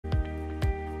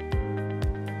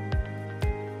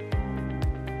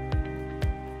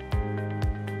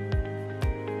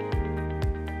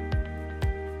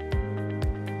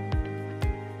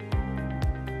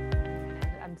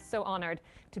so honored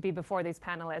to be before these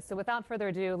panelists. So without further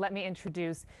ado, let me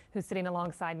introduce who's sitting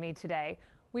alongside me today.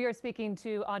 We are speaking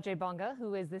to Ajay Banga,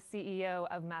 who is the CEO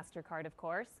of MasterCard, of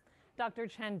course. Dr.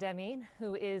 Chen Deming,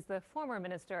 who is the former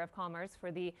Minister of Commerce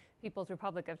for the People's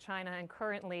Republic of China and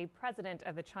currently President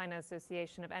of the China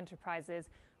Association of Enterprises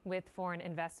with Foreign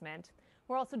Investment.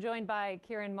 We're also joined by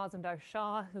Kiran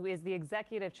Mazumdar-Shaw, who is the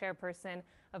Executive Chairperson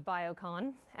of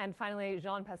Biocon. And finally,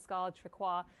 Jean-Pascal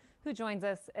Tricoire, who joins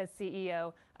us as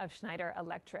CEO of Schneider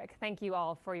Electric. Thank you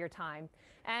all for your time.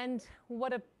 And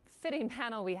what a fitting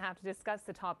panel we have to discuss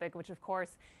the topic, which of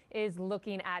course is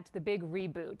looking at the big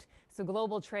reboot. So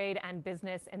global trade and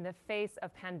business in the face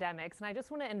of pandemics. And I just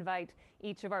want to invite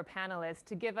each of our panelists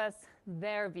to give us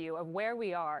their view of where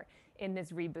we are in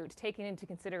this reboot, taking into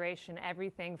consideration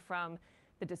everything from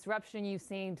the disruption you've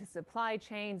seen to supply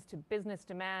chains, to business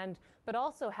demand, but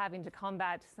also having to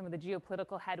combat some of the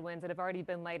geopolitical headwinds that have already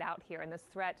been laid out here and this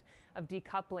threat of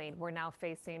decoupling we're now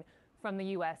facing from the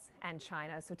US and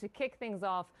China. So to kick things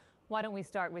off, why don't we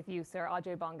start with you, sir,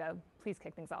 Ajay Banga. Please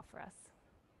kick things off for us.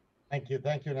 Thank you,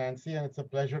 Nancy, and it's a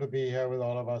pleasure to be here with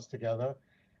all of us together.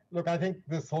 Look, I think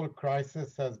this whole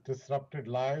crisis has disrupted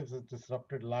lives, it's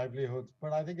disrupted livelihoods,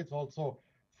 but I think it's also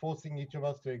forcing each of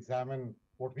us to examine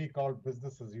what we call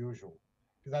business as usual.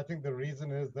 Because I think the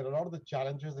reason is that a lot of the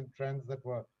challenges and trends that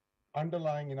were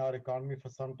underlying in our economy for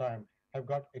some time have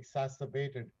got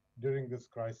exacerbated during this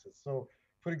crisis. So,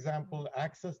 for example,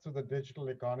 access to the digital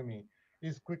economy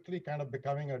is quickly kind of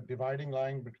becoming a dividing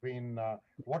line between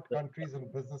what countries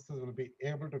and businesses will be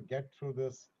able to get through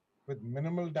this with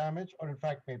minimal damage, or in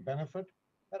fact may benefit,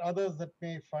 and others that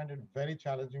may find it very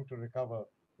challenging to recover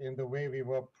in the way we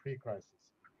were pre-crisis.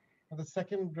 And the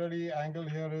second really angle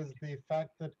here is the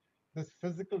fact that this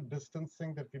physical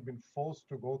distancing that we've been forced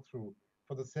to go through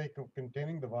for the sake of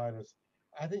containing the virus,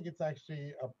 I think it's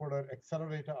actually put an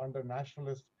accelerator under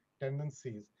nationalist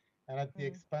tendencies and at the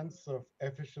expense of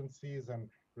efficiencies and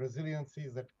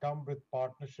resiliencies that come with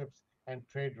partnerships and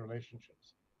trade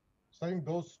relationships. So I think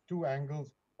those two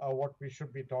angles are what we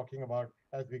should be talking about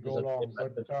as we go along.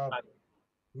 But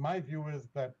my view is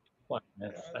that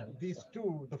these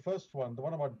two, the first one, the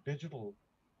one about digital,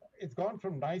 it's gone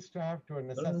from nice to have to a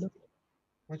necessity,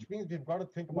 which means we've got to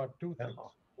think about two things.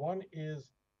 One is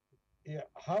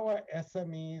how are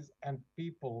SMEs and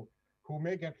people who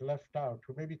may get left out,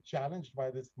 who may be challenged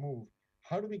by this move,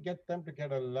 how do we get them to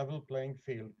get a level playing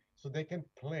field so they can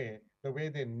play the way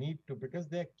they need to, because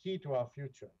they're key to our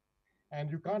future. And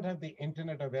you can't have the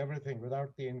internet of everything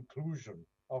without the inclusion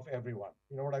of everyone.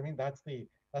 You know what I mean? That's the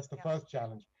first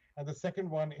challenge. And the second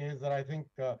one is that I think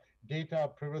data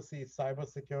privacy,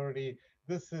 cybersecurity,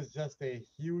 this is just a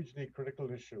hugely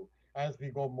critical issue as we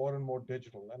go more and more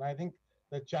digital. And I think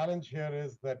the challenge here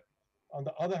is that on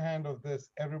the other hand of this,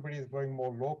 everybody is going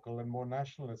more local and more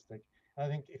nationalistic. And I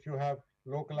think if you have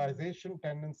localization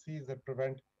tendencies that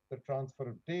prevent the transfer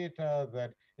of data,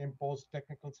 that impose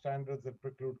technical standards that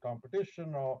preclude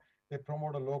competition, or they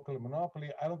promote a local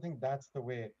monopoly, I don't think that's the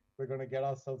way we're going to get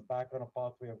ourselves back on a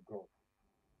pathway of growth.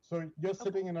 So you're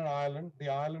sitting in an island. The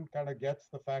island kind of gets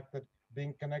the fact that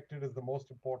being connected is the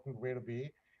most important way to be.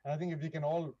 And I think if we can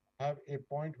all have a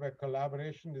point where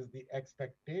collaboration is the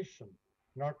expectation,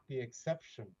 not the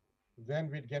exception, then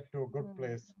we'd get to a good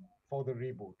place for the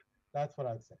reboot. That's what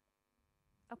I'd say.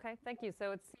 Okay, thank you.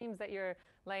 So it seems that you're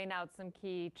laying out some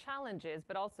key challenges,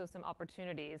 but also some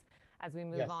opportunities as we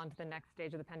move on to the next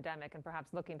stage of the pandemic and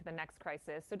perhaps looking to the next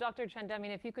crisis. So Dr. Chen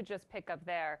Deming, if you could just pick up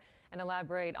there and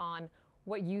elaborate on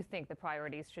what you think the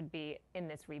priorities should be in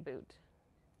this reboot.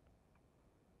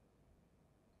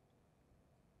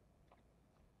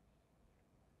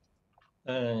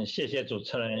 Thank you, 谢谢主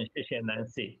持人，谢谢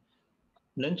Nancy。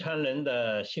人传人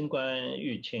的新冠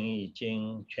疫情已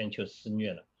经全球肆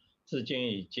虐了，至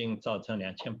今已经造成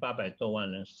2800多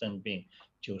万人生病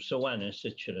，90万人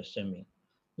失去了生命。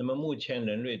那么目前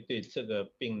人类对这个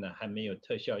病呢还没有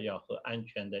特效药和安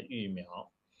全的疫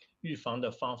苗，预防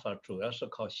的方法主要是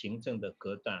靠行政的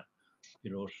隔断，比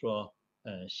如说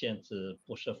限制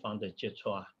不设防的接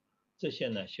触啊，这些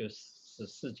呢就使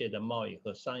世界的贸易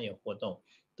和商业活动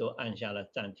都按下了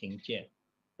暂停键，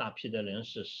大批的人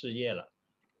是失业了，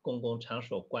公共场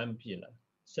所关闭了，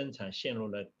生产陷入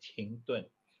了停顿，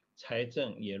财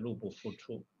政也入不敷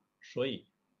出，所以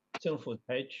政府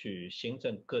采取行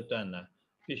政隔断呢，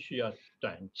必须要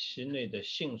短期内的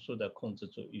迅速的控制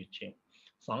住疫情，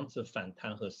防止反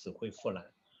弹和死灰复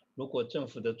燃。如果政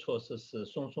府的措施是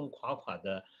松松垮垮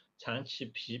的、长期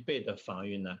疲惫的防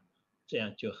御呢，这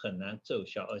样就很难奏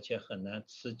效，而且很难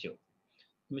持久。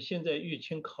那么现在疫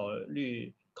情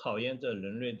考验着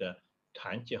人类的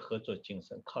团结合作精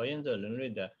神，考验着人类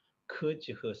的科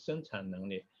技和生产能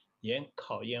力，也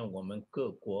考验我们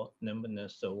各国能不能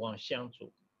守望相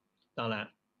助。当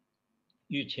然，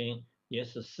疫情也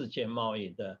使世界贸易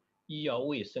的医药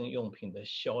卫生用品的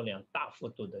销量大幅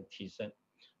度的提升，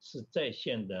使在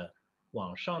线的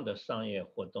网上的商业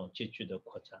活动急剧的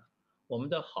扩张。我们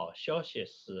的好消息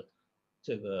是，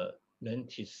这个人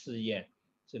体试验，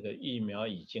这个疫苗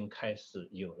已经开始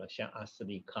有了，像阿斯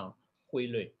利康、辉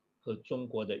瑞和中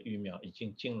国的疫苗已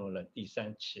经进入了第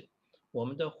3期。我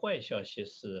们的坏消息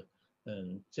是，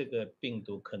这个病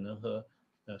毒可能和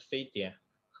非典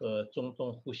和中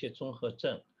东呼吸综合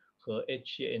症和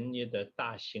H1N1 的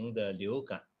大型的流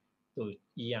感都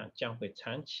一样，将会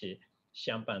长期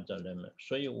相伴着人们。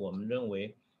所以我们认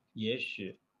为，也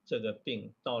许这个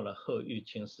病到了后疫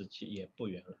情时期也不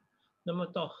远了。那么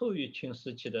到后疫情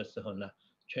时期的时候呢，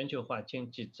全球化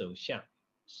经济走向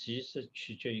其实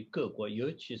取决于各国，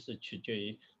尤其是取决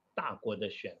于大国的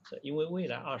选择，因为未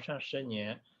来20-30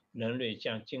年，人类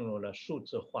将进入了数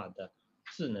字化的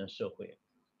智能社会，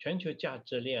全球价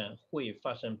值链会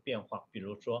发生变化，比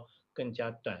如说更加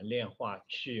短链化、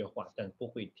区域化，但不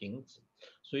会停止。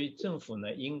所以政府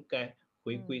呢，应该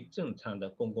回归正常的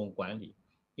公共管理，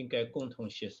应该共同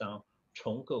协商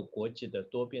重构国际的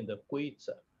多边的规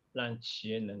则，让企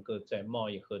业能够在贸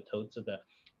易和投资的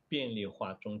便利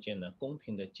化中间呢公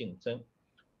平的竞争。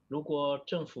如果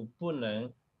政府不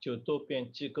能就多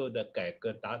边机构的改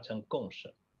革达成共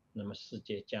识，那么世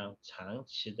界将长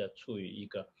期的处于一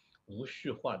个无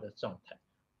序化的状态。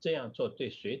这样做对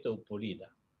谁都不利的，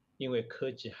因为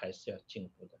科技还是要进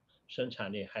步的，生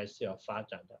产力还是要发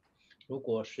展的。如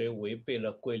果谁违背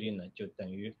了规律呢，就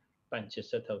等于搬起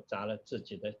石头砸了自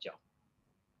己的脚。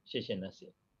谢谢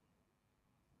Nancy。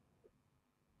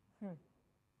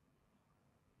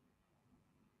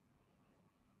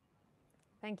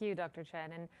Thank you, Dr.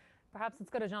 Chen. And perhaps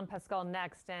let's go to Jean-Pascal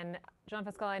next. And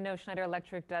Jean-Pascal, I know Schneider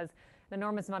Electric does an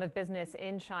enormous amount of business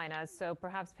in China. So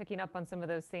perhaps picking up on some of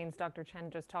those themes Dr.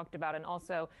 Chen just talked about, and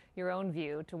also your own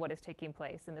view to what is taking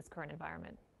place in this current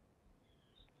environment.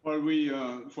 Well,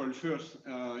 first,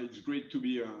 it's great to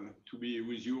be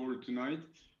with you all tonight.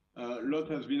 A lot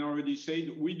has been already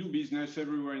said. We do business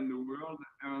everywhere in the world,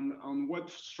 and what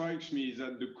strikes me is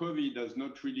that the COVID has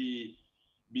not really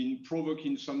been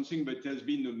provoking something, but has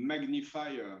been a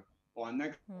magnifier or an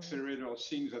accelerator of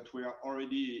things that were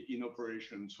already in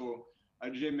operation. So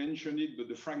Ajay mentioned it, but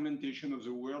the fragmentation of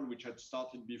the world, which had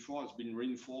started before, has been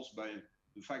reinforced by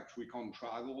the fact we can't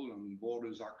travel and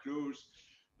borders are closed.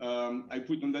 I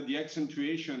put on that the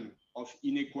accentuation of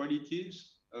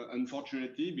inequalities,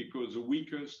 unfortunately, because the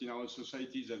weakest in our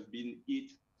societies have been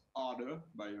hit harder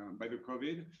by the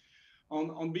COVID.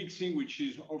 On big thing, which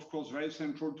is of course very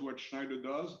central to what Schneider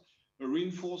does, a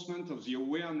reinforcement of the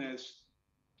awareness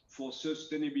for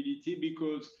sustainability,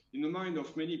 because in the mind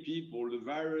of many people, the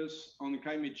virus and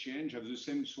climate change have the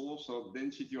same source of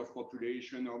density of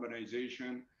population,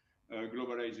 urbanization,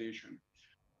 globalization.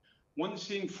 One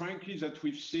thing, frankly, that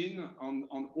we've seen,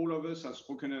 on all of us have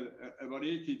spoken about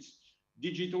it, it's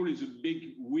digital is a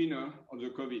big winner of the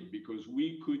COVID, because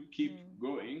we could keep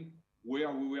going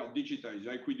where we were digitized,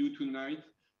 like we do tonight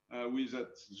with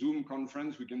that Zoom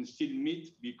conference. We can still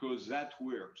meet because that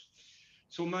works.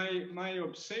 So my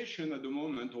obsession at the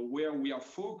moment, or where we are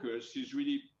focused, is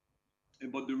really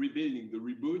about the rebuilding, the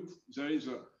reboot. There is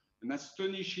an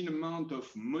astonishing amount of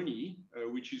money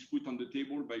which is put on the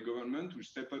table by government to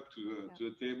step up to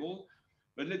the table.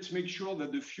 But let's make sure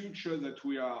that the future that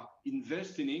we are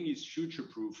investing in is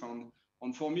future-proof.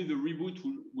 And for me, the reboot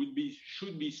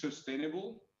should be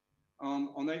sustainable.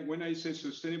 When I say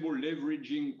sustainable,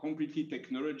 leveraging completely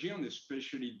technology and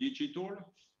especially digital,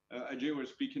 Ajay was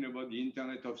speaking about the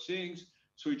Internet of Things,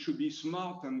 so it should be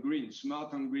smart and green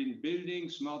building,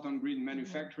 smart and green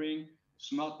manufacturing,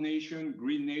 smart nation,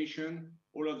 green nation,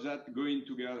 all of that going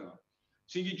together.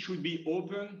 I think it should be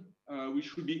open. We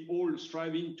should be all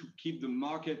striving to keep the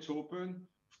markets open.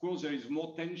 Of course, there is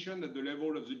more tension at the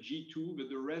level of the G2, but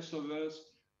the rest of us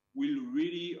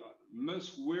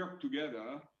must work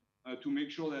together to make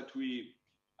sure that we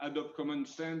adopt common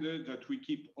standards, that we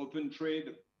keep open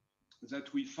trade,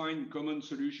 that we find common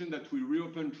solution, that we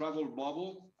reopen travel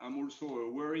bubble. I'm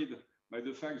also worried by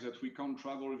the fact that we can't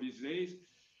travel these days.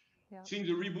 I think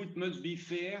the reboot must be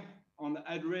fair and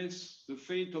address the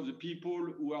fate of the people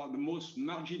who are the most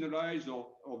marginalized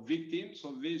or victims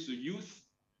of this, the youth,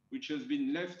 which has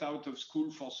been left out of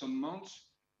school for some months,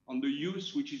 and the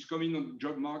youth which is coming on the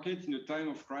job market in a time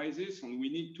of crisis, and we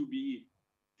need to be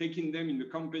taking them in the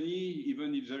company,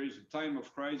 even if there is a time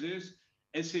of crisis.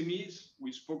 SMEs,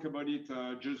 we spoke about it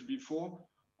just before,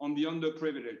 on the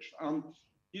underprivileged.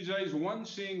 If there is one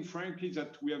thing, frankly,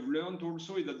 that we have learned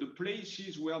also, is that the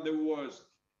places where there was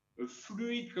a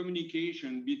fluid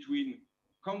communication between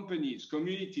companies,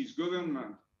 communities,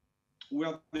 government,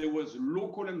 where there was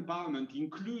local empowerment,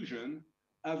 inclusion,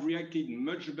 have reacted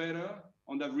much better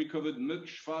and have recovered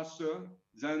much faster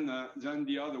than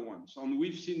the other ones. And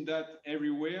we've seen that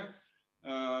everywhere.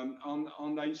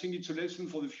 And I think it's a lesson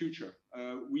for the future.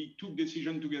 We took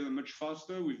decision together much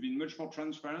faster. We've been much more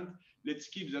transparent. Let's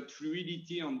keep that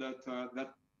fluidity and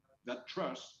that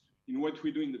trust in what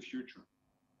we do in the future.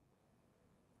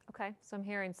 Okay, so I'm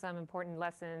hearing some important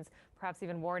lessons, perhaps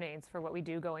even warnings for what we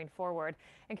do going forward.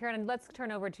 And Karen, let's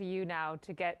turn over to you now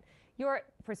to get your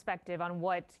perspective on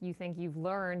what you think you've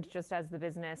learned just as the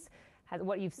business has,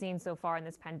 what you've seen so far in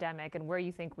this pandemic, and where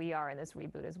you think we are in this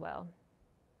reboot as well.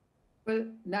 Well,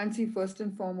 Nancy, first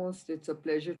and foremost, it's a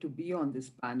pleasure to be on this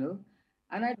panel.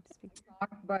 And I'd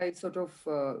start by sort of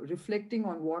reflecting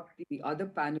on what the other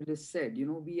panelists said. You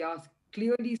know, we are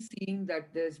clearly seeing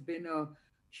that there's been a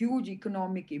huge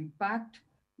economic impact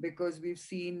because we've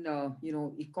seen,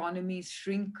 economies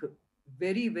shrink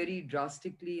very, very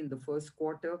drastically in the first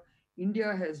quarter.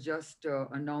 India has just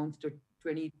announced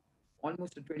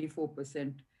almost a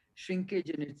 24% shrinkage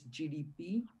in its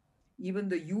GDP. Even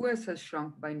the US has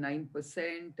shrunk by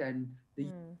 9%, and the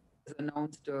US has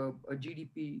announced a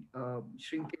GDP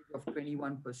shrinkage of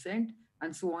 21%,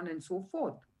 and so on and so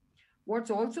forth.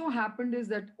 What's also happened is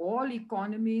that all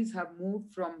economies have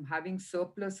moved from having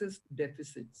surpluses to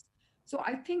deficits. So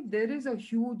I think there is a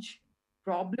huge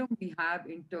problem we have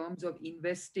in terms of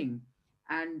investing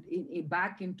and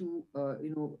back into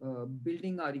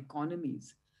building our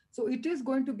economies. So it is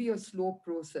going to be a slow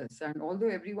process. And although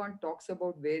everyone talks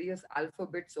about various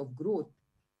alphabets of growth,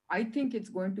 I think it's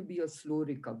going to be a slow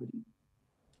recovery.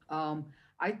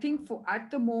 I think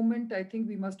at the moment, I think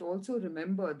we must also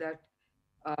remember that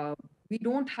we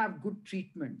don't have good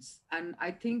treatments. And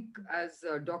I think, as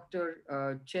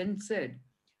Dr. Chen said,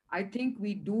 I think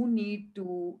we do need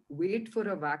to wait for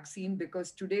a vaccine,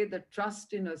 because today the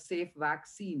trust in a safe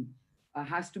vaccine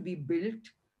has to be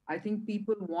built. I think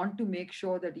people want to make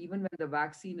sure that even when the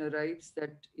vaccine arrives,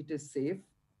 that it is safe.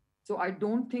 So I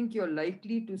don't think you're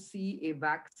likely to see a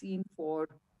vaccine for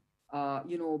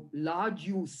large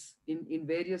use in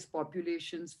various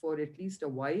populations for at least a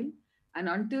while. And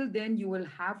until then, you will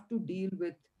have to deal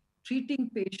with treating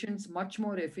patients much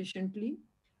more efficiently.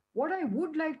 What I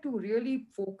would like to really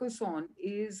focus on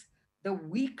is the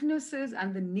weaknesses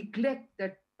and the neglect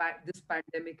that this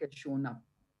pandemic has shown up.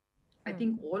 I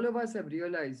think all of us have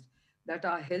realized that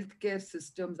our healthcare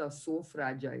systems are so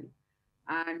fragile.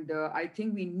 And I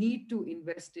think we need to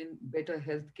invest in better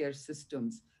healthcare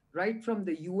systems, right from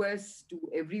the US to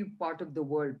every part of the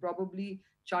world. Probably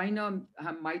China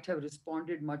might have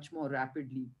responded much more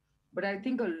rapidly. But I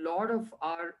think a lot of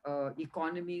our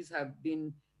economies have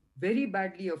been very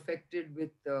badly affected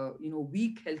with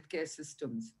weak healthcare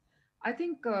systems. I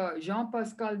think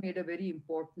Jean-Pascal made a very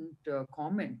important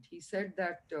comment. He said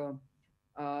that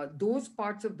those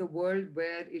parts of the world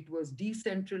where it was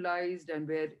decentralized and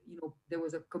where there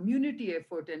was a community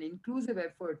effort and inclusive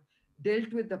effort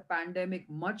dealt with the pandemic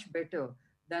much better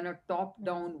than a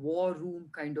top-down war room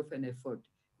kind of an effort,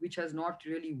 which has not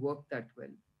really worked that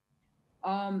well.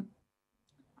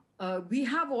 We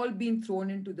have all been thrown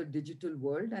into the digital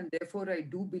world, and therefore I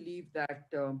do believe that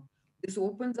this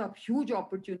opens up huge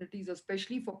opportunities,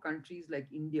 especially for countries like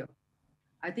India.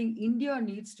 I think India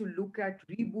needs to look at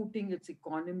rebooting its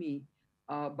economy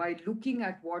by looking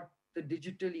at what the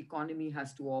digital economy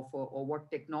has to offer or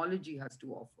what technology has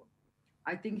to offer.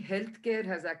 I think healthcare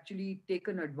has actually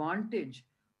taken advantage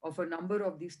of a number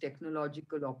of these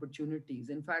technological opportunities.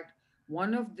 In fact,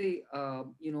 one of the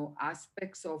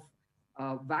aspects of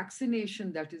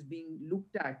vaccination that is being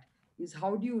looked at is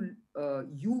how do you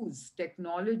use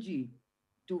technology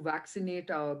to vaccinate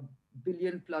a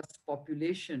billion plus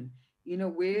population in a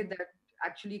way that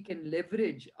actually can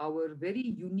leverage our very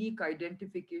unique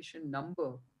identification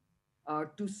number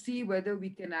to see whether we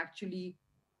can actually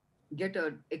get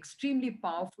an extremely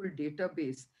powerful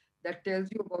database that tells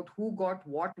you about who got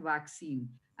what vaccine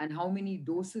and how many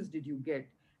doses did you get.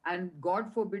 And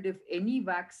God forbid, if any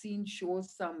vaccine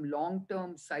shows some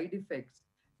long-term side effects,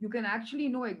 you can actually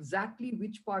know exactly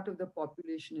which part of the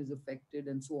population is affected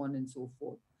and so on and so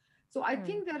forth. So I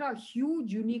think there are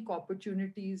huge, unique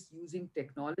opportunities using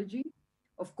technology.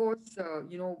 Of course,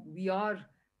 we are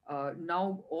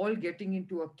now all getting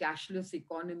into a cashless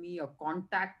economy, a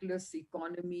contactless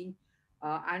economy.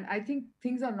 And I think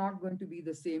things are not going to be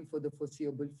the same for the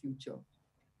foreseeable future.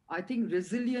 I think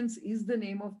resilience is the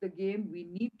name of the game. We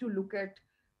need to look at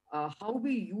how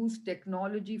we use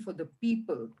technology for the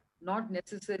people, not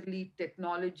necessarily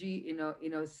technology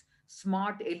in a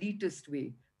smart elitist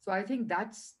way. So I think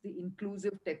that's the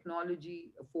inclusive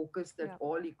technology focus that Yeah.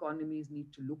 all economies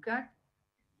need to look at.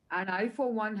 And I,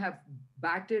 for one, have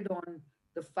batted on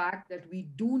the fact that we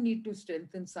do need to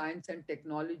strengthen science and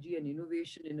technology and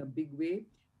innovation in a big way.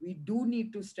 We do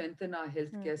need to strengthen our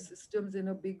healthcare systems in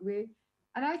a big way.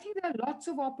 And I think there are lots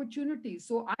of opportunities.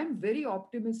 So I'm very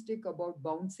optimistic about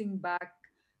bouncing back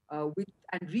with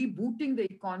and rebooting the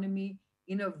economy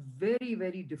in a very,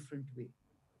 very different way.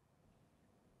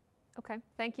 Okay,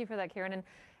 thank you for that, Karen. And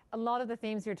a lot of the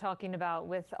themes you're talking about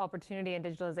with opportunity and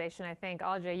digitalization, I think,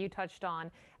 Ajay, you touched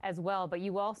on as well, but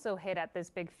you also hit at this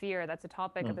big fear that's a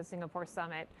topic of the Singapore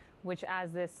summit, which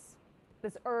as this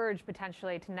urge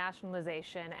potentially to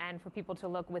nationalization and for people to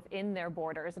look within their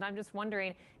borders. And I'm just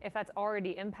wondering if that's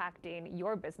already impacting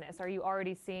your business. Are you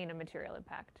already seeing a material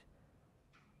impact?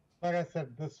 Like I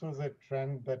said, this was a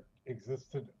trend that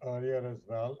existed earlier as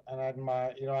well. And I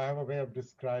have a way of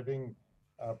describing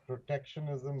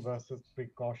protectionism versus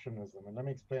precautionism. And let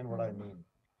me explain what I mean.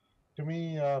 To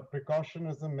me,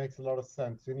 precautionism makes a lot of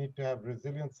sense. You need to have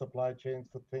resilient supply chains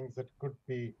for things that could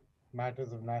be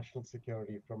matters of national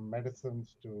security, from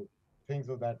medicines to things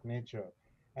of that nature.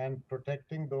 And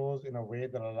protecting those in a way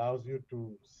that allows you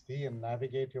to see and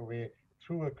navigate your way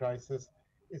through a crisis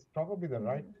is probably the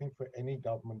right thing for any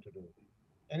government to do.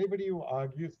 Anybody who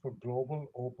argues for global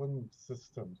open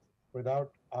systems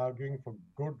without arguing for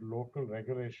good local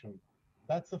regulation,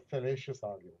 that's a fallacious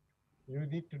argument. You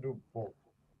need to do both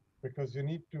because you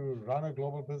need to run a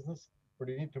global business, but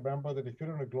you need to remember that if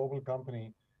you're in a global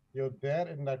company, you're there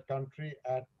in that country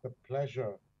at the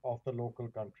pleasure of the local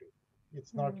country.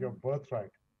 It's not your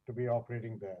birthright to be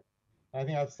operating there. I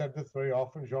think I've said this very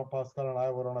often. Jean Pascal and I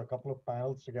were on a couple of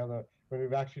panels together where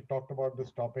we've actually talked about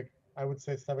this topic, I would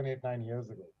say 7, 8, 9 years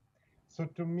ago. So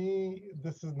to me,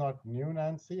 this is not new,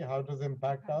 Nancy. How does it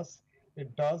impact us?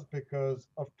 It does because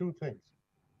of two things.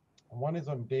 One is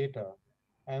on data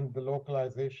and the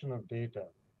localization of data.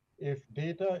 If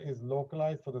data is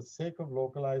localized for the sake of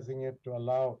localizing it to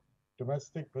allow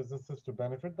domestic businesses to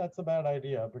benefit, that's a bad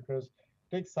idea because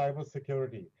take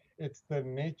cybersecurity. It's the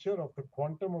nature of the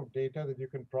quantum of data that you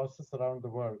can process around the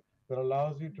world that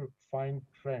allows you to find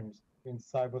trends in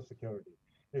cybersecurity.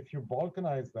 If you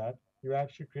balkanize that, you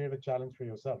actually create a challenge for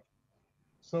yourself.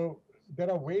 So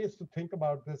there are ways to think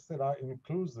about this that are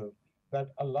inclusive, that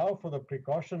allow for the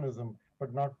precautionism,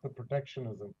 but not the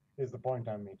protectionism, is the point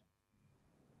I'm making.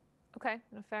 Okay,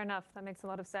 fair enough. That makes a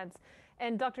lot of sense.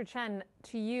 And Dr. Chen,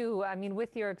 to you, I mean,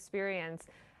 with your experience,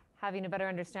 having a better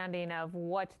understanding of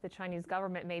what the Chinese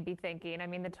government may be thinking. I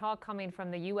mean, the talk coming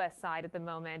from the U.S. side at the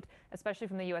moment, especially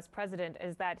from the U.S. president,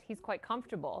 is that he's quite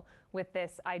comfortable with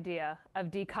this idea of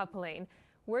decoupling.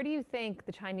 Where do you think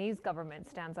the Chinese government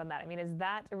stands on that? I mean, is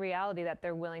that a reality that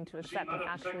they're willing to accept, an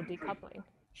actual decoupling?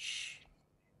 Shh.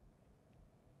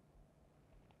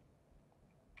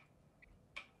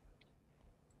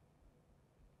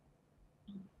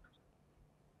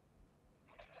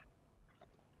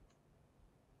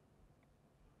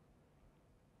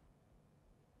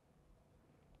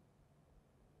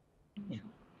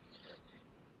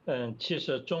嗯，其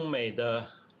实中美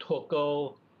的脱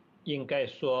钩，应该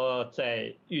说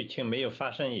在疫情没有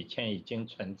发生以前已经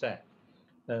存在。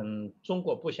中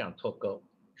国不想脱钩，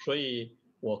所以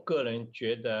我个人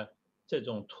觉得这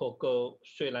种脱钩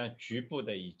虽然局部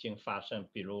的已经发生，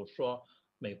比如说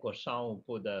美国商务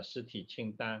部的实体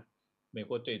清单，美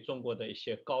国对中国的一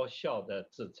些高校的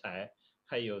制裁，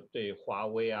还有对华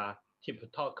为啊、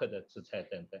TikTok 的制裁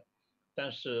等等，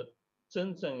但是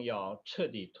真正要彻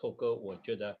底脱钩，我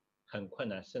觉得很困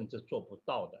难，甚至做不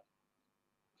到的。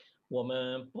我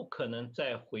们不可能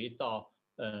再回到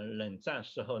冷战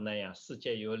时候那样，世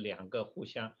界有2个互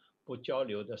相不交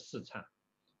流的市场。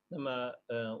那么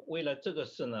为了这个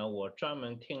事呢，我专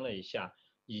门听了一下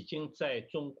已经在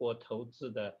中国投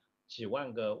资的几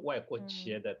万个外国企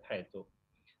业的态度。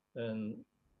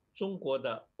中国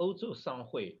的欧洲商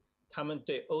会，他们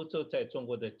对欧洲在中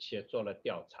国的企业做了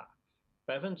调查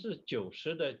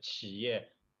，90%的企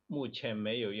业目前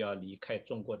没有要离开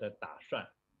中国的打算。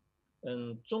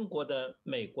中国的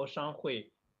美国商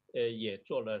会也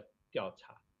做了调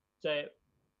查，在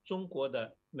中国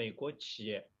的美国企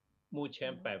业目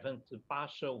前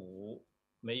85%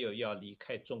没有要离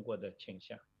开中国的倾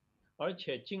向，而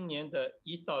且今年的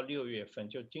1到6月份，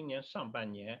就今年上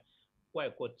半年，外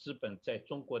国资本在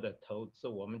中国的投资，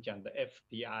我们讲的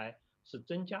FDI 是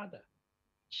增加的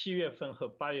，7月份和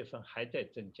8月份还在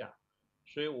增加，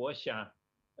所以我想，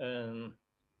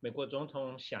美国总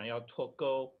统想要脱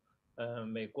钩。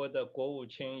美国的国务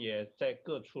卿也在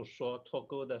各处说脱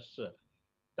钩的事，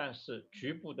但是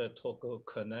局部的脱钩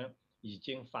可能已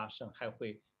经发生，还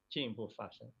会进一步发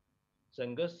生。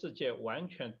整个世界完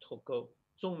全脱钩，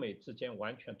中美之间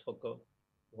完全脱钩，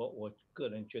我个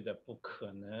人觉得不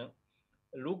可能。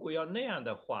如果要那样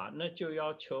的话，那就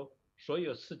要求所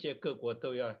有世界各国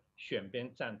都要选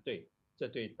边站队，这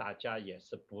对大家也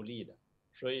是不利的。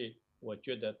所以我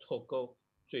觉得脱钩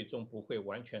最终不会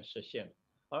完全实现。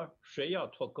而谁要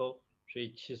脱钩，所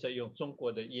以其实用中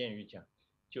国的谚语讲，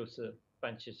就是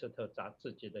搬起石头砸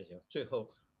自己的脚，最后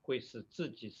会使自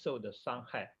己受的伤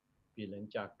害比人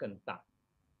家更大。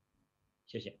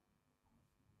谢谢。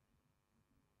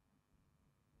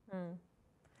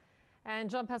And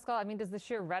Jean-Pascal, I mean, does the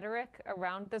sheer rhetoric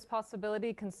around this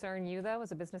possibility concern you, though,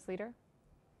 as a business leader?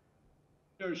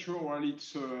 Yeah, sure. Well,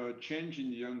 it's a change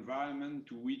in the environment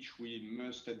to which we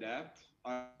must adapt.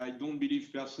 I don't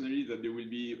believe personally that there will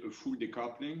be a full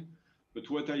decoupling, but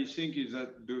what I think is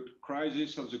that the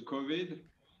crisis of the COVID,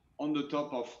 on the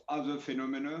top of other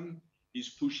phenomenon, is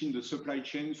pushing the supply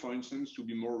chain, for instance, to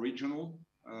be more regional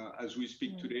as we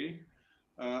speak today.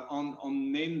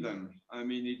 On name them. I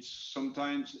mean, it's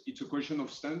a question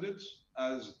of standards.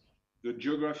 As the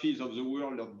geographies of the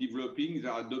world are developing,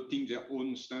 they're adopting their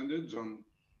own standards. And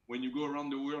when you go around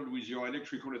the world with your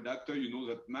electrical adapter, you know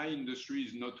that my industry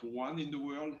is not one in the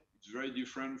world. It's very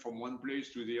different from one place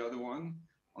to the other one.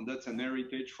 And that's an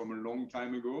heritage from a long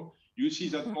time ago. You see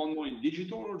that more and more in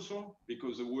digital also,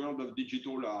 because the world of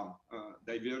digital are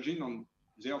diverging. And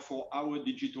therefore, our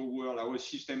digital world, our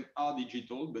system are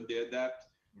digital, but they adapt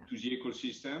to the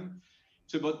ecosystem.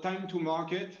 It's about time to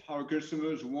market. Our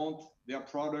customers want their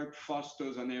product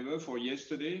faster than ever for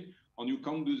yesterday, and you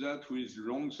can't do that with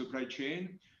long supply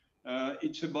chain.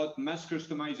 It's about mass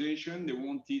customization. They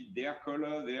wanted their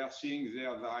color, their things,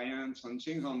 their variants and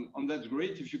things, and that's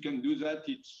great. If you can do that,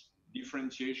 it's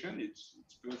differentiation. It's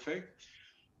perfect.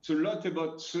 It's a lot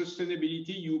about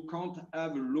sustainability. You can't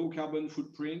have a low carbon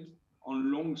footprint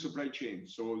on long supply chain.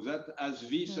 So that as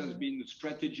this has been the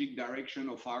strategic direction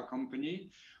of our company.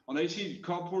 And I see it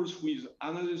couples with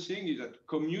another thing is that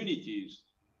communities,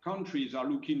 countries are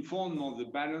looking for more the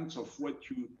balance of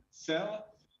what you sell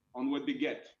and what they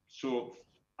get. So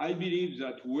I believe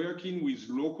that working with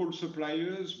local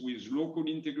suppliers, with local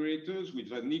integrators,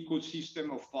 with an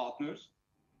ecosystem of partners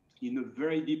in a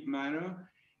very deep manner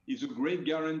is a great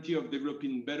guarantee of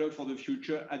developing better for the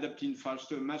future, adapting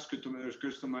faster, mass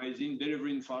customizing,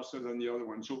 delivering faster than the other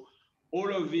one. So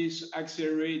all of this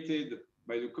accelerated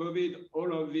by the COVID,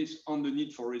 all of this on the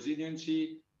need for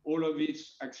resiliency, all of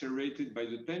this accelerated by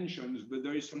the tensions, but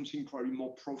there is something probably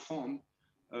more profound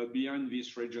behind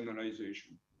this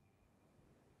regionalization.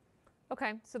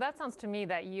 Okay, so that sounds to me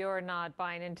that you're not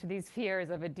buying into these fears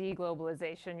of a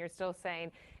deglobalization. You're still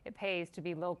saying it pays to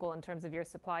be local in terms of your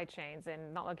supply chains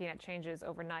and not looking at changes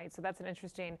overnight. So that's an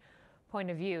interesting point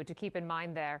of view to keep in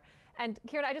mind there. And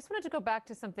Kieran, I just wanted to go back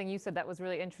to something you said that was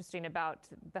really interesting about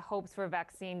the hopes for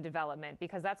vaccine development,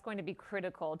 because that's going to be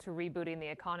critical to rebooting the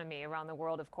economy around the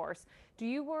world, of course. Do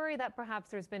you worry that perhaps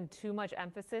there's been too much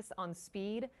emphasis on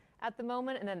speed at the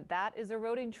moment, and then that is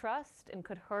eroding trust and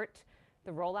could hurt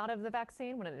the rollout of the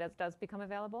vaccine when it does become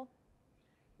available?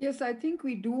 Yes, I think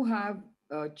we do have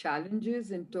challenges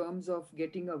in terms of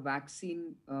getting a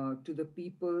vaccine to the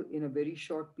people in a very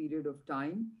short period of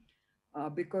time.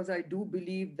 Because I do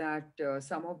believe that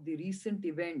some of the recent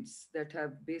events that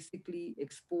have basically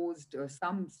exposed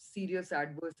some serious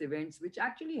adverse events, which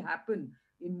actually happen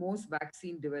in most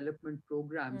vaccine development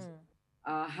programs,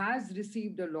 has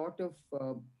received a lot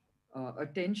of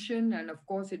attention. And of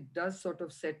course, it does sort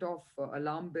of set off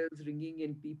alarm bells ringing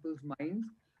in people's minds.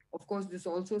 Of course, this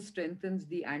also strengthens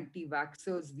the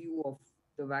anti-vaxxers' view of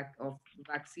of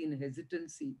vaccine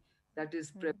hesitancy that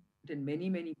is prevalent in many,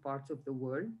 many parts of the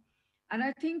world. And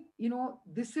I think,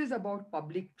 this is about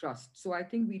public trust. So I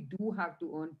think we do have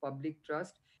to earn public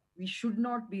trust. We should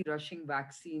not be rushing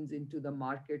vaccines into the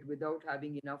market without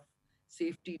having enough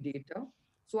safety data.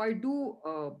 So I do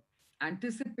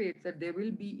anticipate that there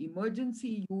will be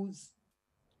emergency use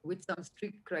with some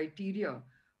strict criteria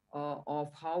of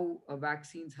how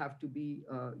vaccines have to be,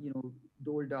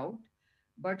 doled out.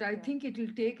 But I think it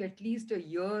will take at least a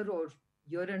year or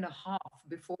year and a half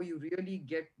before you really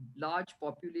get large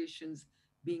populations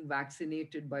being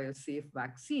vaccinated by a safe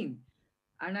vaccine.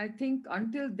 And I think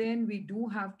until then, we do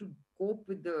have to cope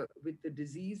with the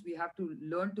disease. We have to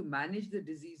learn to manage the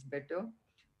disease better.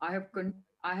 I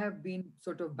have been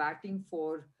sort of batting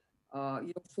for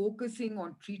focusing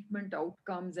on treatment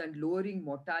outcomes and lowering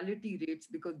mortality rates,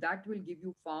 because that will give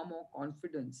you far more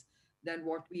confidence than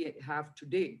what we have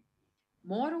today.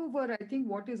 Moreover, I think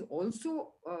what is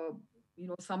also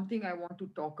something I want to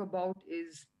talk about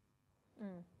is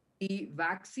the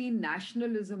vaccine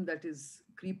nationalism that is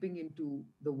creeping into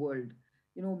the world.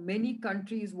 many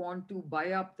countries want to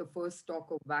buy up the first stock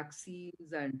of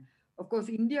vaccines. And of course,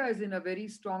 India is in a very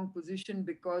strong position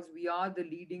because we are the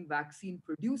leading vaccine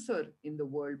producer in the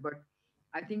world. But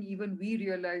I think even we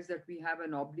realize that we have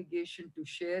an obligation to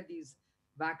share these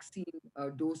vaccine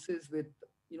doses with,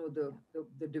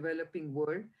 the developing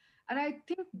world. And I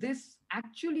think this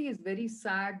actually is very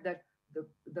sad that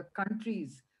the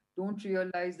countries don't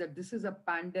realize that this is a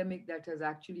pandemic that has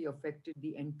actually affected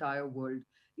the entire world.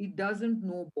 It doesn't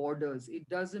know borders. It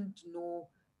doesn't know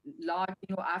large,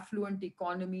 affluent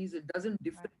economies. It doesn't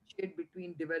differentiate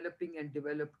between developing and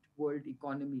developed world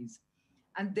economies.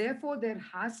 And therefore, there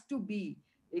has to be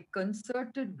a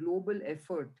concerted global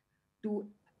effort to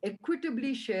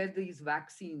equitably share these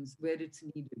vaccines where it's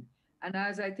needed. And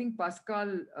as I think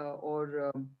Pascal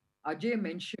or Ajay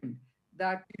mentioned,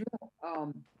 that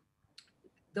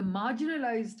the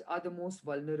marginalized are the most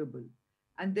vulnerable,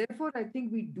 and therefore I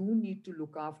think we do need to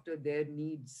look after their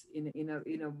needs in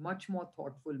a much more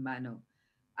thoughtful manner.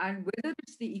 And whether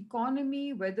it's the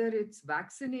economy, whether it's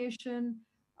vaccination,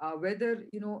 whether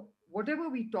whatever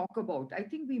we talk about, I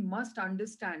think we must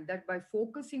understand that by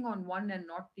focusing on one and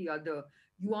not the other,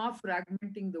 you are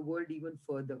fragmenting the world even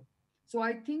further. So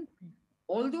I think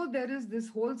although there is this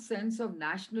whole sense of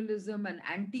nationalism and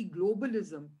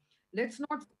anti-globalism, let's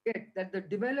not forget that the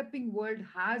developing world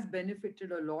has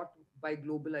benefited a lot by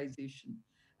globalization.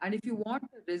 And if you want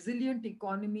a resilient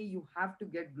economy, you have to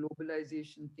get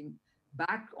globalization thing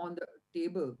back on the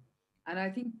table. And I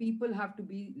think people have to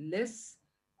be less,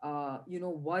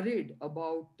 worried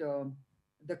about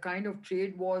the kind of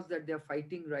trade wars that they're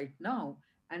fighting right now,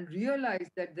 and realize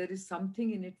that there is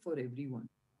something in it for everyone.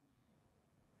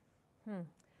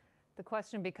 The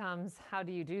question becomes, how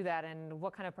do you do that, and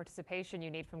what kind of participation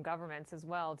you need from governments as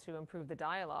well to improve the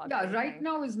dialogue? Yeah, right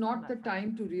now is not the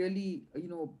time to really,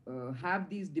 have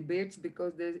these debates,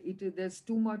 because there's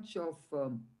too much of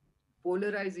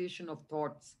polarization of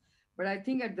thoughts. But I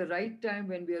think at the right time,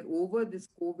 when we are over this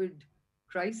COVID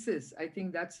crisis, I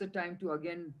think that's the time to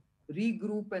again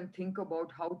regroup and think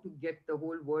about how to get the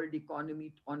whole world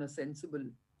economy on a sensible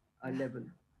level.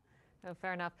 Oh,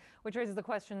 fair enough. Which raises the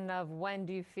question of, when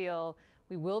do you feel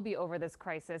we will be over this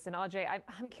crisis? And Ajay,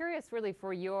 I'm curious really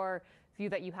for your view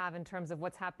that you have in terms of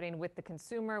what's happening with the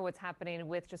consumer, what's happening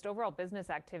with just overall business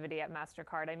activity at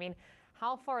MasterCard. I mean,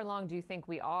 how far along do you think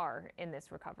we are in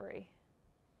this recovery?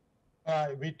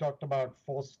 We talked about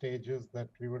 4 stages that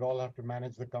we would all have to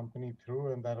manage the company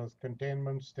through, and that was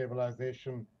containment,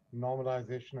 stabilization,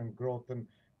 normalization, and growth. And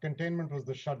containment was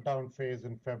the shutdown phase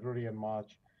in February and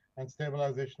March, and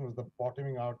stabilization was the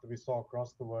bottoming out that we saw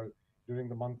across the world during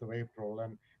the month of April.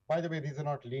 And by the way, these are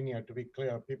not linear, to be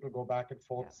clear. People go back and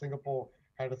forth. Yeah. Singapore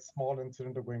had a small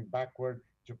incident of going backward.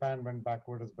 Japan went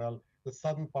backward as well. The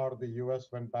southern part of the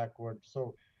US went backward.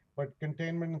 So, but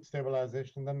containment and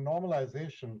stabilization, then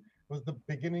normalization was the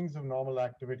beginnings of normal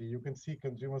activity. You can see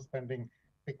consumer spending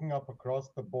picking up across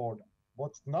the board.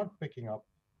 What's not picking up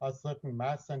are certain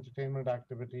mass entertainment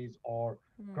activities or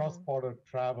cross-border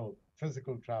travel,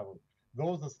 physical travel.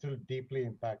 Those are still deeply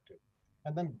impacted.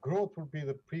 And then growth would be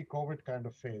the pre-COVID kind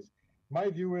of phase. My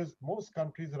view is most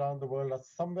countries around the world are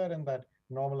somewhere in that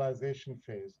normalization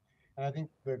phase. And I think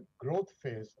the growth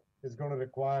phase is going to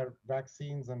require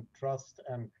vaccines and trust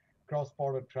and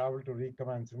cross-border travel to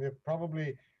recommence. And we're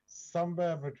probably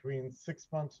somewhere between 6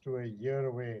 months to a year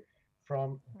away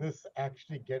from this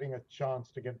actually getting a chance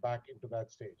to get back into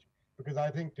that stage. Because I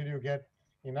think till you get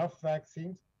enough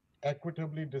vaccines,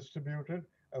 equitably distributed,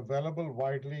 available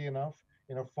widely enough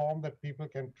in a form that people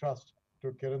can trust,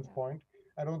 to Kiran's point,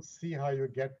 I don't see how you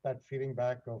get that feeling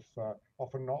back of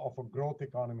a growth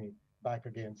economy back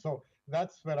again. So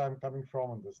that's where I'm coming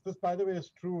from on this. This, by the way, is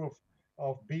true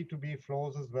of B2B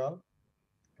flows as well.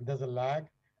 There's a lag.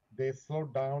 They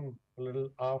slowed down a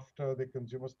little after the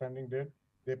consumer spending did.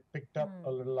 They picked up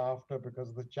a little after because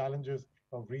of the challenges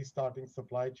of restarting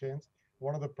supply chains.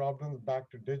 One of the problems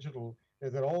back to digital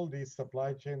is that all these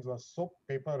supply chains are so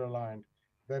paper reliant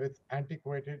that it's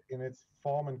antiquated in its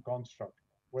form and construct,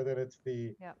 whether it's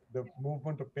the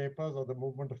movement of papers or the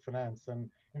movement of finance. And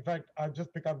in fact, I've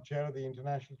just become chair of the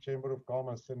International Chamber of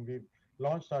Commerce, and we've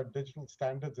launched our digital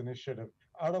standards initiative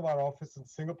out of our office in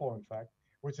Singapore, in fact,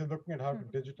 which is looking at how to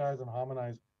digitize and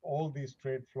harmonize all these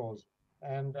trade flows.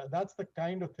 And that's the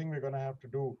kind of thing we're going to have to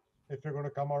do if we're going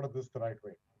to come out of this the right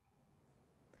way.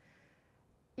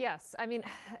 Yes, I mean,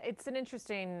 it's an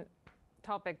interesting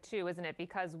topic too, isn't it?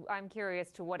 Because I'm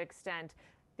curious to what extent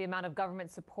the amount of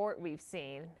government support we've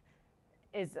seen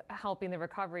is helping the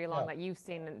recovery along that you've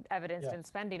seen and evidenced in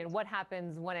spending, and what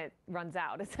happens when it runs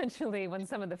out, essentially, when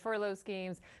some of the furlough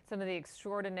schemes, some of the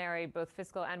extraordinary both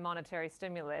fiscal and monetary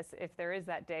stimulus, if there is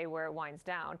that day where it winds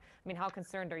down. I mean, how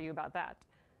concerned are you about that?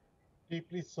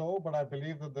 Deeply so, but I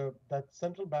believe that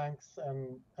central banks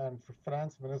and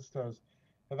finance ministers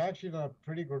have actually done a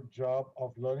pretty good job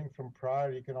of learning from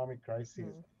prior economic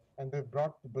crises, and they've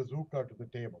brought the bazooka to the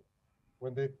table.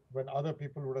 When other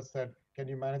people would have said, "Can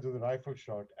you manage with a rifle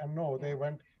shot?" And no, they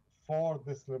went for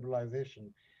this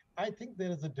liberalization. I think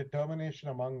there is a determination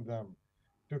among them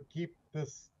to keep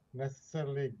this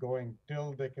necessarily going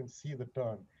till they can see the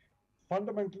turn.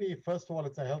 Fundamentally, first of all,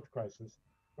 it's a health crisis,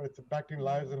 but it's impacting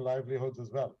lives and livelihoods as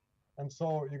well. And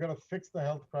so you got to fix the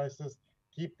health crisis,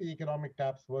 keep the economic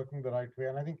taps working the right way.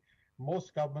 And I think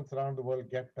most governments around the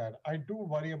world get that. I do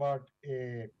worry about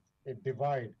a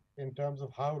divide in terms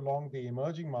of how long the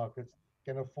emerging markets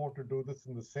can afford to do this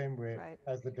in the same way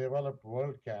as the developed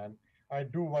world can. I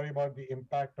do worry about the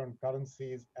impact on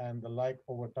currencies and the like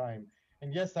over time.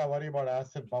 And yes, I worry about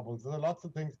asset bubbles. There are lots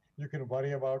of things you can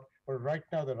worry about, but right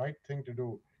now the right thing to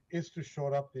do is to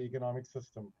shore up the economic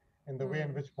system in the way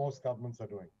in which most governments are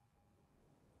doing.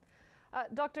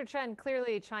 Dr. Chen,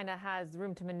 clearly China has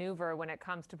room to maneuver when it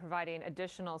comes to providing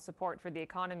additional support for the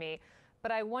economy.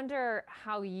 But I wonder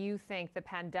how you think the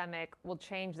pandemic will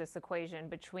change this equation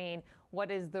between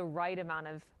what is the right amount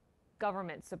of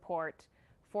government support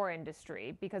for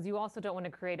industry, because you also don't want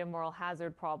to create a moral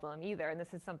hazard problem either. And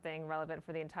this is something relevant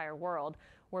for the entire world,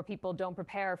 where people don't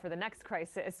prepare for the next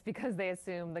crisis because they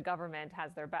assume the government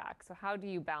has their back. So how do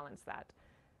you balance that?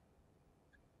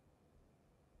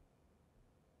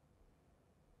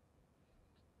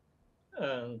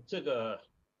这个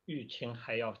疫情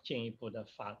还要进一步的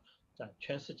发展，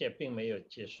全世界并没有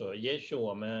结束。也许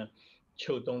我们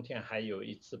秋冬天还有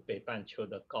一次北半球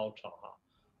的高潮哈。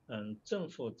政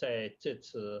府在这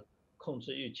次控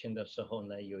制疫情的时候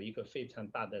呢，有一个非常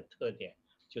大的特点，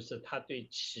就是它对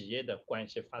企业的关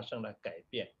系发生了改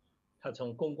变。它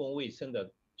从公共卫生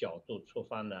的角度出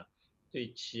发呢，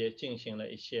对企业进行了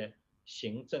一些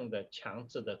行政的强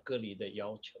制的隔离的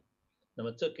要求。那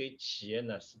么这给企业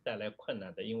呢是带来困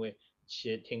难的，因为企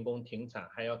业停工停产，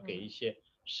还要给一些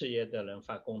失业的人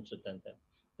发工资等等。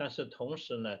但是同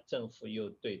时呢，政府又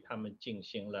对他们进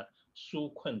行了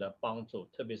纾困的帮助，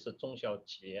特别是中小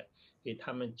企业，给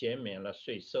他们减免了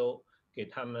税收，给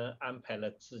他们安排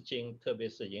了资金，特别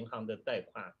是银行的贷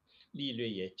款利率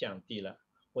也降低了。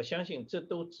我相信这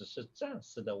都只是暂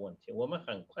时的问题，我们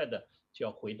很快的就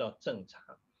要回到正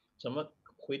常。怎么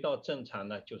回到正常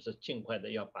呢？就是尽快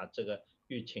的要把这个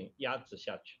疫情压制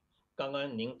下去。刚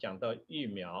刚您讲到疫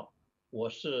苗，我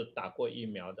是打过疫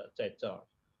苗的，在这儿。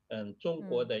中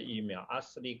国的疫苗，阿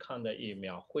斯利康的疫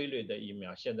苗，辉瑞的疫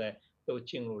苗，现在都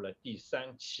进入了第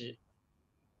3期。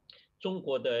中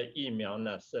国的疫苗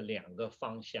呢是2个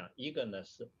方向，一个呢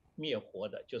是灭活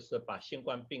的，就是把新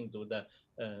冠病毒的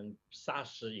杀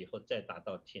死以后再打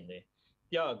到体内。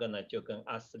第二个呢就跟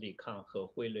阿斯利康和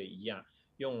辉瑞一样，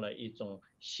用了一种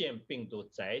腺病毒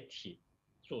载体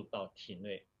注到体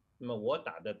内。那么我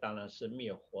打的当然是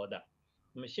灭活的。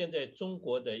那么现在中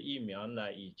国的疫苗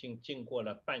呢，已经经过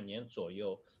了半年左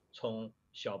右，从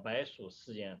小白鼠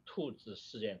试验、兔子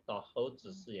试验到猴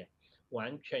子试验，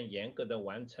完全严格的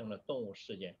完成了动物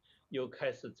试验，又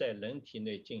开始在人体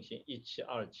内进行1期、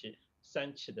2期、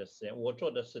3期的实验。我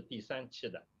做的是第3期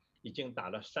的，已经打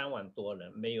了3万多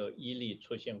人，没有一例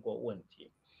出现过问题。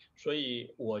所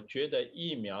以我觉得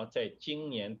疫苗在今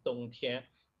年冬天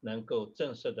能够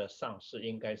正式的上市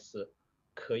应该是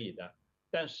可以的。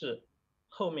但是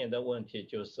后面的问题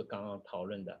就是刚刚讨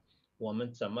论的，我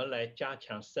们怎么来加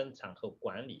强生产和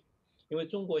管理。因为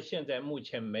中国现在目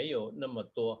前没有那么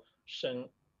多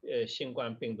新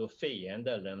冠病毒肺炎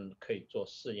的人可以做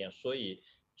试验，所以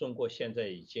中国现在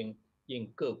已经应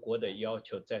各国的要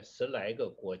求，在10来个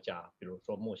国家，比如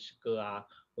说墨西哥啊、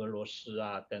俄罗斯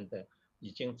啊等等，已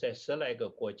经在10来个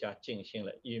国家进行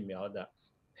了疫苗的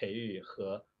培育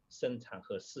和生产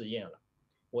和试验了。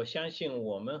我相信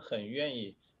我们很愿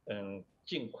意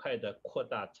尽快的扩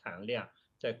大产量，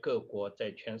在各国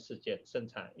在全世界生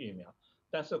产疫苗。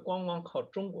但是光光靠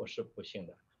中国是不行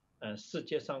的。世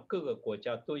界上各个国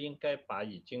家都应该把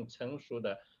已经成熟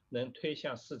的能推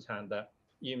向市场的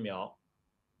疫苗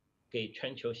给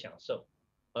全球享受，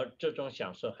而这种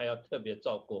享受还要特别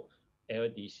照顾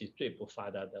LDC 最不发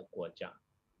达的国家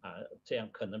这样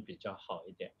可能比较好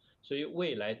一点。所以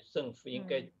未来政府应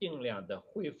该尽量的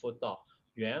恢复到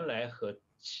原来和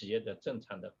企业的正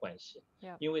常的关系，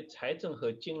因为财政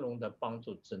和金融的帮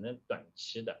助只能短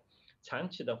期的，长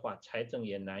期的话财政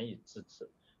也难以支持。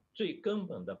最根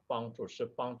本的帮助是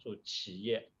帮助企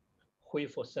业恢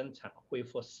复生产、恢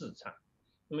复市场。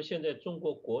那么现在中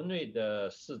国国内的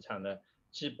市场呢，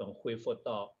基本恢复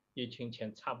到疫情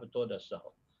前差不多的时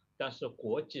候，但是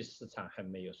国际市场还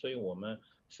没有，所以我们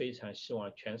非常希望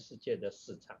全世界的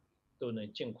市场都能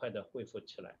尽快的恢复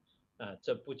起来。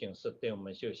这不仅是对我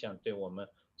们，就像对我们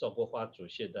赵国华主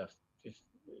席的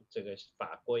这个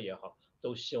法国也好，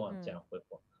都希望这样恢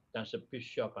复，但是必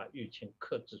须要把疫情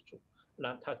克制住，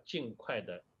让它尽快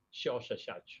的消失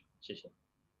下去。谢谢。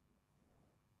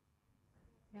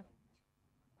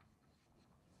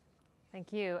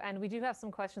Thank you. And we do have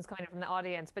some questions coming from the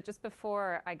audience, but just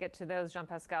before I get to those,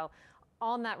 Jean-Pascal,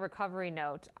 on that recovery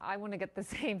note, I want to get the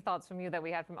same thoughts from you that we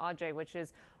had from Ajay, which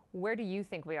is, where do you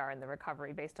think we are in the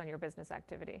recovery based on your business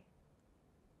activity?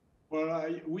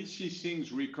 Well, we see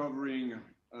things recovering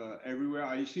everywhere.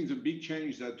 I think the big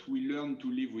change that we learn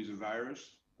to live with the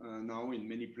virus now in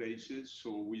many places.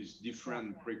 So with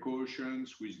different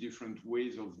precautions, with different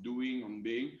ways of doing and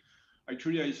being.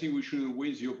 Actually, I think we shouldn't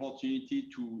waste the opportunity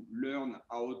to learn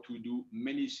how to do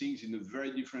many things in a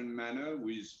very different manner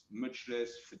with much less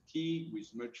fatigue, with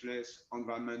much less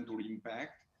environmental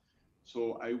impact.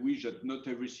 So I wish that not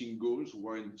everything goes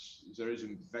once there is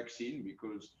a vaccine,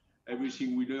 because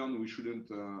everything we learn,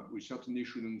 we certainly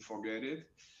shouldn't forget it.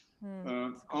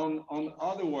 On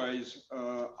otherwise,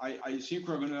 I think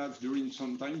we're going to have during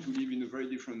some time to live in a very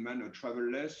different manner. Travel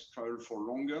less, travel for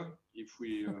longer, if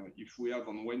we have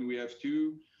and when we have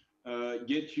to.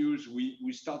 Get used.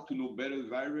 We start to know better the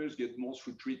virus, get more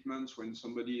through treatments when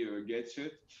somebody gets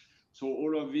it. So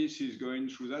all of this is going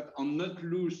through that, and not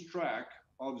lose track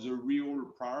of the real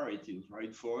priorities,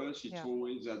 right? For us, it's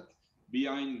always that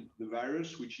behind the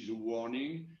virus, which is a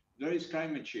warning, there is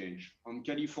climate change. And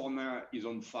California is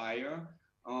on fire,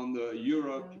 and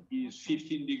Europe is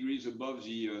 15 degrees above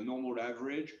the normal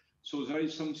average. So there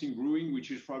is something brewing,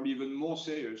 which is probably even more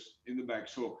serious in the back.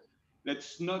 So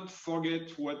let's not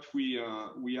forget what we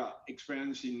are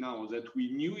experiencing now, that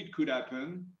we knew it could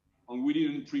happen, and we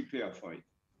didn't prepare for it.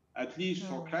 At least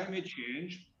for climate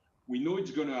change, we know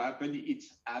it's going to happen,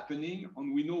 it's happening,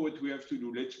 and we know what we have to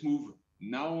do. Let's move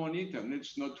now on it, and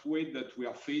let's not wait that we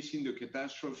are facing the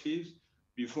catastrophes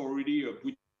before really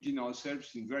putting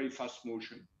ourselves in very fast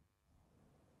motion.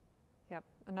 Yep,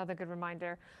 another good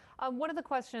reminder. One of the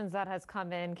questions that has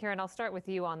come in, Kieran, I'll start with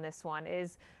you on this one,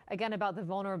 is again about the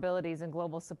vulnerabilities in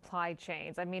global supply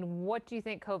chains. I mean, what do you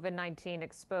think COVID-19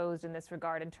 exposed in this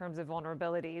regard in terms of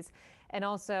vulnerabilities? And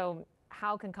also,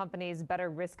 how can companies better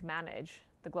risk manage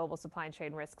the global supply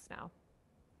chain risks now?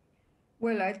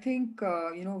 Well, I think,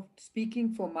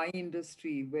 speaking for my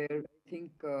industry, where I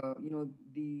think,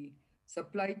 the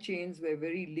supply chains were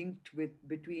very linked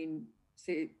between,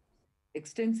 say,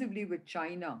 extensively with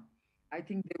China. I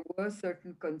think there were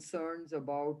certain concerns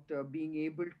about being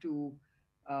able to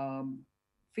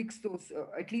fix those,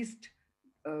 at least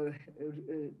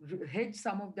hedge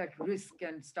some of that risk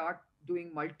and start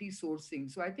doing multi-sourcing.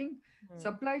 So I think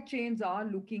supply chains are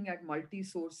looking at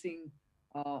multi-sourcing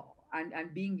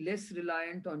and being less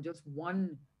reliant on just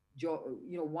one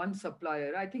one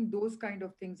supplier. I think those kind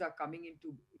of things are coming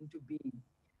into being.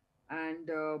 And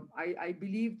I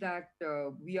believe that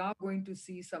we are going to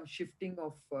see some shifting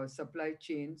of supply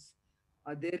chains.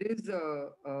 There is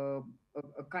a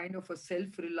kind of a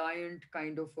self-reliant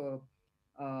kind of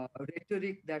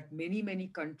rhetoric that many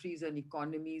countries and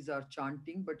economies are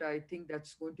chanting, but I think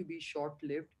that's going to be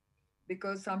short-lived,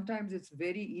 because sometimes it's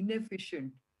very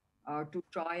inefficient to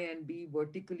try and be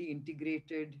vertically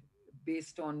integrated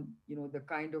based on the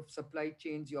kind of supply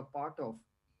chains you're part of.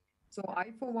 So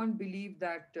I, for one, believe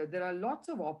that there are lots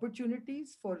of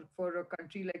opportunities for a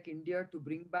country like India to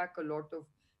bring back a lot of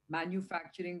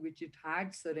manufacturing which it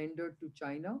had surrendered to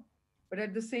China. But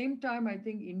at the same time, I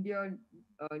think India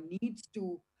needs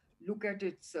to look at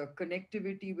its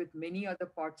connectivity with many other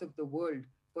parts of the world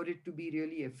for it to be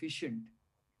really efficient.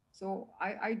 So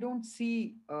I don't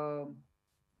see a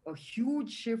huge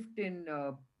shift in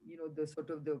the sort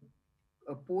of the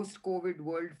post-COVID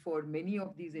world for many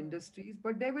of these industries,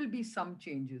 but there will be some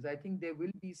changes. I think there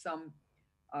will be some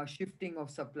shifting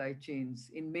of supply chains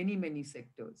in many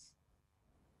sectors.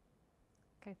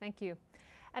 Okay, thank you.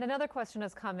 And another question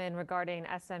has come in regarding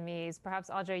SMEs. Perhaps,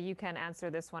 Ajay, you can answer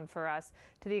this one for us.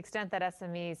 To the extent that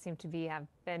SMEs seem to have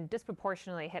been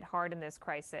disproportionately hit hard in this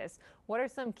crisis, what are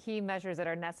some key measures that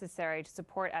are necessary to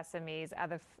support SMEs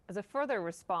as a further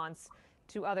response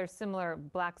to other similar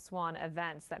black swan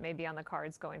events that may be on the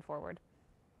cards going forward?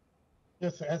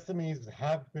 Yes, SMEs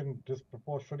have been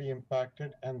disproportionately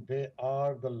impacted, and they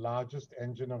are the largest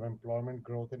engine of employment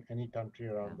growth in any country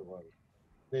around the world.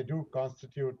 They do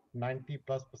constitute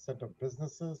 90+% of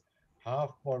businesses,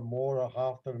 half or more or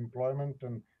half the employment,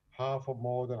 and half or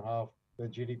more than half the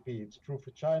GDP. It's true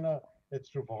for China, it's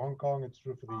true for Hong Kong, it's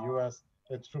true for the US,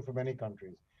 it's true for many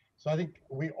countries. So I think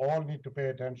we all need to pay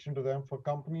attention to them. For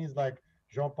companies like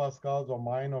Jean Pascal's or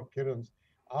mine or Kiran's,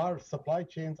 our supply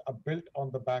chains are built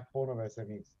on the backbone of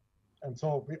SMEs. And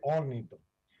so we all need them.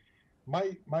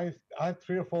 I have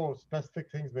 3 or 4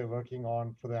 specific things we're working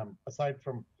on for them, aside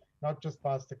from not just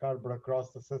MasterCard, but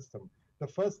across the system. The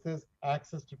first is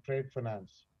access to trade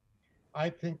finance. I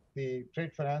think the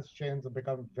trade finance chains have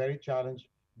become very challenged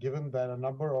given that a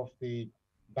number of the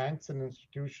banks and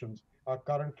institutions are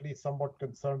currently somewhat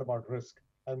concerned about risk.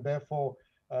 And therefore,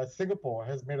 Singapore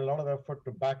has made a lot of effort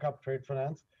to back up trade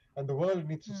finance. And the world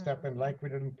needs to step in like we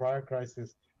did in prior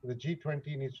crisis. The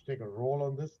G20 needs to take a role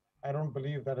on this. I don't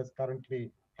believe that has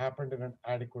currently happened in an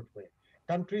adequate way.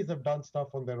 Countries have done stuff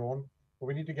on their own, but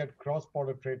we need to get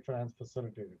cross-border trade finance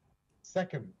facilitated.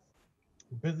 Second,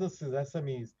 businesses,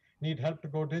 SMEs, need help to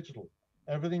go digital.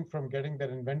 Everything from getting their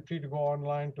inventory to go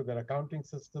online, to their accounting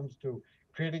systems, to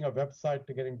creating a website,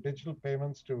 to getting digital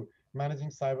payments, to managing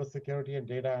cybersecurity and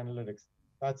data analytics.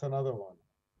 That's another one.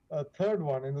 A third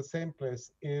one in the same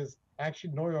place is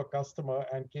actually know your customer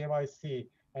and KYC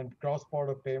and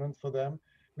cross-border payments for them.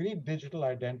 We need digital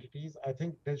identities. I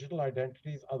think digital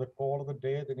identities are the core of the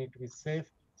day. They need to be safe,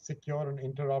 secure, and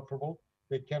interoperable.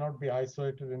 They cannot be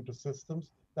isolated into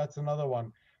systems. That's another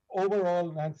one.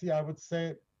 Overall, Nancy, I would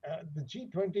say the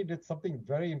G20 did something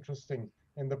very interesting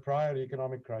in the prior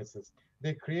economic crisis.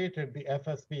 They created the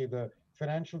FSB, the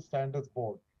Financial Standards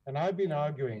Board. And I've been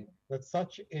arguing that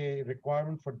such a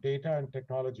requirement for data and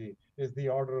technology is the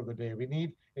order of the day. We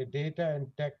need a data and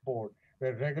tech board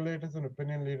where regulators and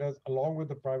opinion leaders, along with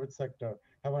the private sector,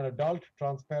 have an adult,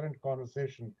 transparent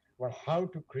conversation about how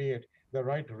to create the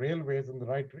right railways and the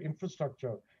right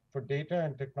infrastructure for data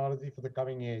and technology for the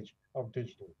coming age of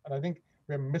digital. And I think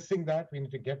we're missing that. We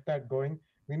need to get that going.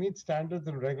 We need standards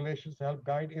and regulations to help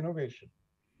guide innovation.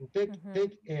 And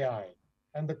take AI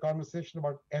and the conversation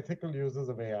about ethical uses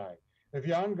of AI. If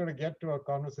you aren't going to get to a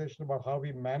conversation about how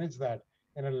we manage that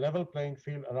in a level playing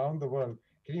field around the world,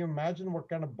 can you imagine what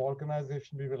kind of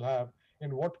balkanization we will have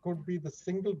in what could be the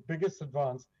single biggest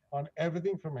advance on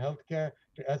everything from healthcare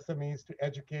to SMEs to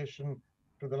education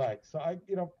to the like? So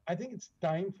I think it's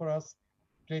time for us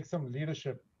to take some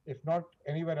leadership, if not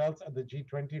anywhere else at the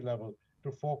G20 level,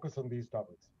 to focus on these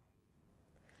topics.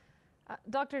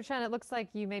 Dr. Chen, it looks like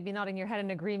you may be nodding your head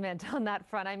in agreement on that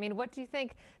front. I mean, what do you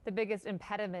think the biggest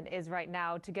impediment is right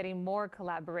now to getting more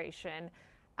collaboration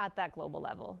at that global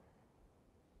level?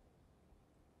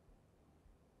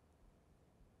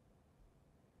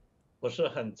不是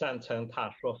很赞成他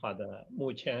说法的。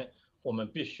目前我们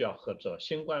必须要合作。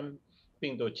新冠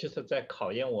病毒其实在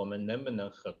考验我们能不能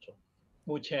合作。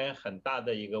目前很大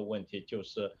的一个问题就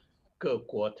是各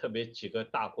国，特别几个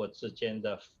大国之间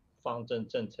的方针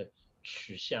政策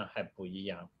取向还不一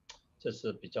样，这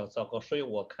是比较糟糕。所以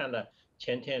我看了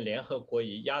前天联合国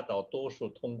以压倒多数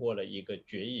通过了一个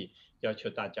决议，要求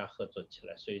大家合作起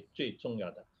来。所以最重要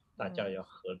的，大家要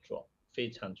合作，非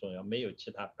常重要，没有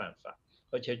其他办法。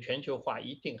而且全球化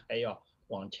一定还要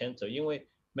往前走，因为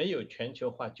没有全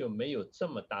球化就没有这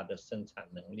么大的生产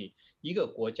能力，一个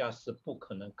国家是不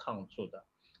可能抗住的。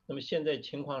那么现在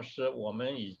情况是我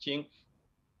们已经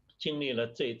经历了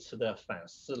这一次的反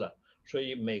思了，所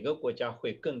以每个国家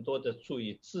会更多的注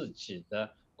意自己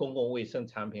的公共卫生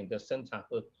产品的生产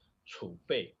和储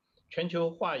备。全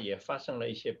球化也发生了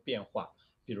一些变化，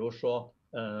比如说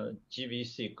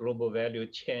GVC Global Value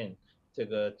Chain 这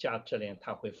个价值链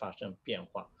它会发生变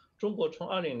化。中国从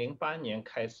2008年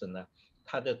开始呢，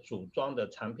它的组装的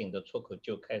产品的出口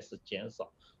就开始减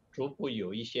少，逐步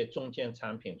有一些中间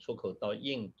产品出口到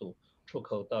印度，出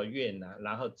口到越南，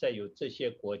然后再有这些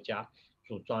国家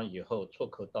组装以后出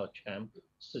口到全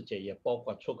世界，也包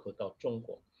括出口到中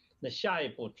国。那下一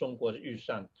步中国的预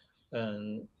算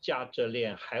价值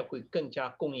链还会更加，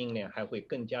供应链还会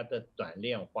更加的短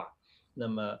链化。那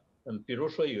么比如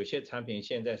说有些产品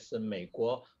现在是美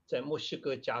国在墨西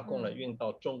哥加工了运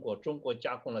到中国，中国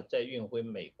加工了再运回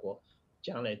美国，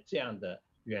将来这样的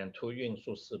远途运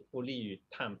输是不利于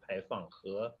碳排放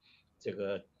和这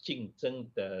个竞争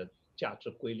的价值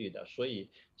规律的。所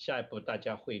以下一步大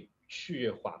家会区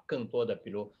域化，更多的比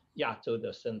如亚洲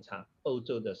的生产、欧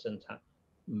洲的生产、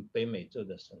北美洲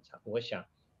的生产。我想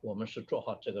我们是做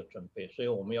好这个准备，所以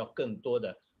我们要更多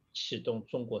的启动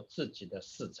中国自己的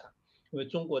市场，因为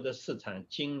中国的市场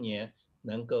今年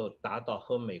能够达到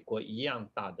和美国一样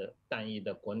大的单一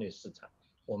的国内市场，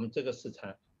我们这个市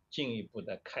场进一步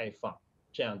的开放，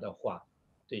这样的话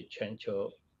对全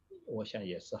球我想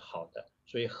也是好的，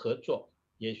所以合作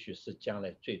也许是将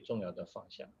来最重要的方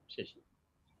向。谢谢。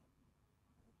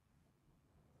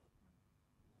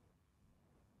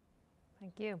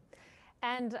Thank you.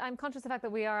 And I'm conscious of the fact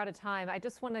that we are out of time. I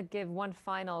just want to give one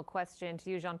final question to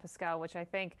you, Jean-Pascal, which I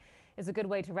think is a good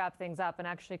way to wrap things up and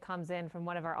actually comes in from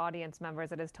one of our audience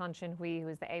members. It is Tan Chin Hui, who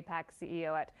is the APAC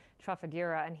CEO at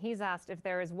Trafigura. And he's asked if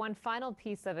there is one final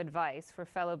piece of advice for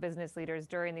fellow business leaders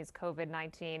during these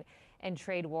COVID-19 and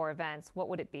trade war events. What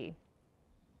would it be?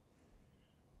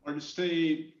 I would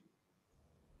say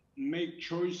make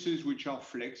choices which are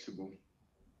flexible.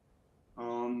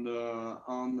 And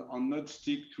not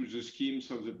stick to the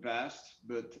schemes of the past,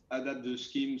 but adapt the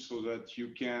schemes so that you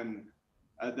can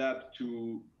adapt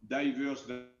to diverse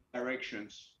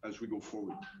directions as we go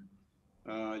forward.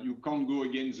 You can't go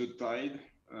against the tide.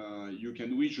 You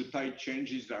can wish the tide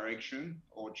changes direction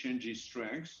or changes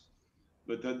strengths,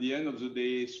 but at the end of the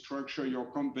day, structure your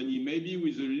company maybe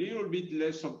with a little bit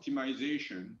less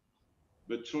optimization,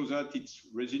 but so that it's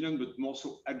resilient, but more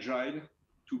so agile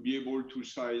to be able to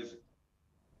size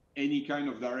any kind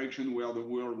of direction where the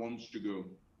world wants to go.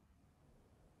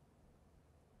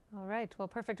 All right. Well,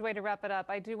 perfect way to wrap it up.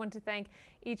 I do want to thank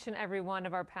each and every one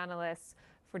of our panelists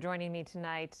for joining me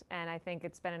tonight. And I think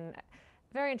it's been a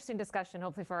very interesting discussion,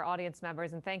 hopefully for our audience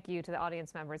members. And thank you to the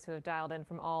audience members who have dialed in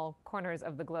from all corners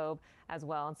of the globe as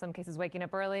well. In some cases waking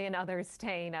up early and others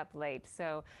staying up late.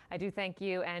 So I do thank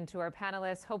you. And to our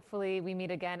panelists, hopefully we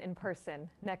meet again in person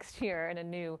next year in a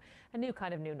new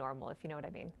kind of new normal, if you know what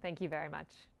I mean. Thank you very much.